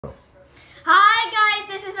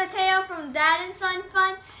Mateo from Dad and Son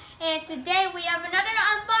Fun, and today we have another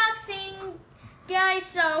unboxing, guys.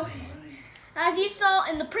 So, as you saw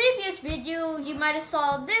in the previous video, you might have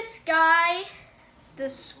saw this guy, the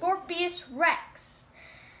Scorpios Rex.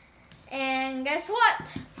 And guess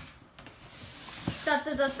what? Dun,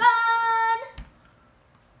 dun, dun, dun!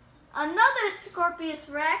 Another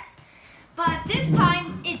Scorpios Rex, but this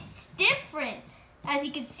time it's different. As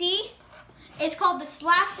you can see, it's called the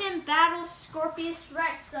Slash and Battle Scorpios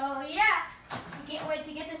Rex. So yeah, I can't wait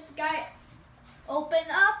to get this guy open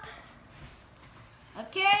up.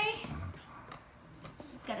 Okay,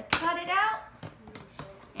 just gotta cut it out,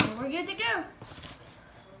 and we're good to go.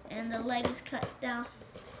 And the leg is cut down.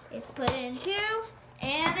 It's put in too,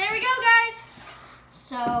 and there we go, guys.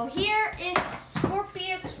 So here is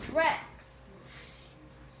Scorpios Rex,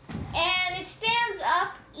 and it stands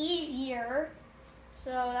up easier. So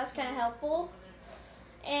that's kind of helpful.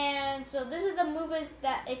 And so this is the movements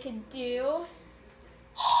that it can do.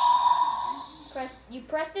 You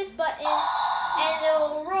press this button and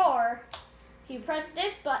it'll roar. You press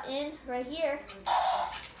this button right here,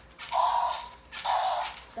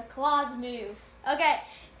 the claws move. Okay,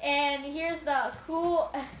 and here's a cool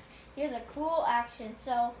action.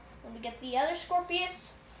 So when we get the other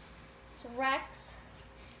Scorpios Rex,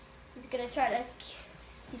 he's gonna try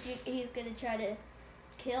to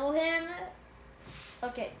kill him.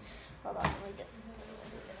 Okay, hold on. Let me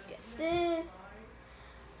just get this,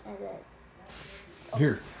 and then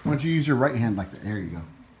here. Why don't you use your right hand like that? There you go.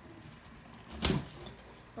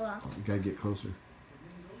 Hold on. You gotta get closer.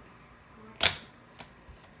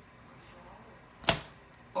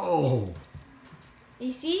 Oh.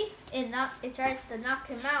 You see? It tries to knock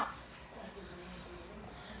him out.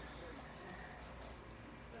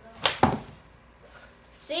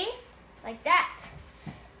 See? Like that.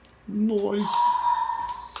 Nice.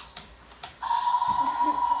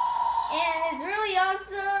 And it's really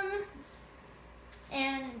awesome.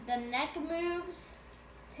 And the neck moves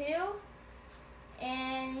too.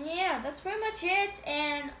 And yeah, that's pretty much it.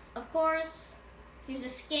 And of course, here's a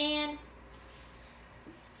scan.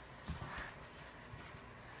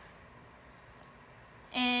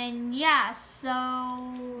 And yeah,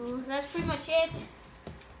 so that's pretty much it.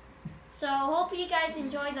 So hope you guys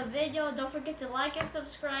enjoyed the video. Don't forget to like and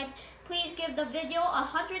subscribe. Please give the video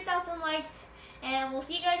 100,000 likes. And we'll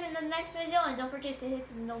see you guys in the next video. And don't forget to hit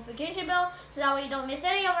the notification bell so that way you don't miss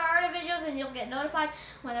any of our other videos and you'll get notified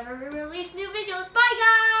whenever we release new videos.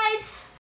 Bye guys!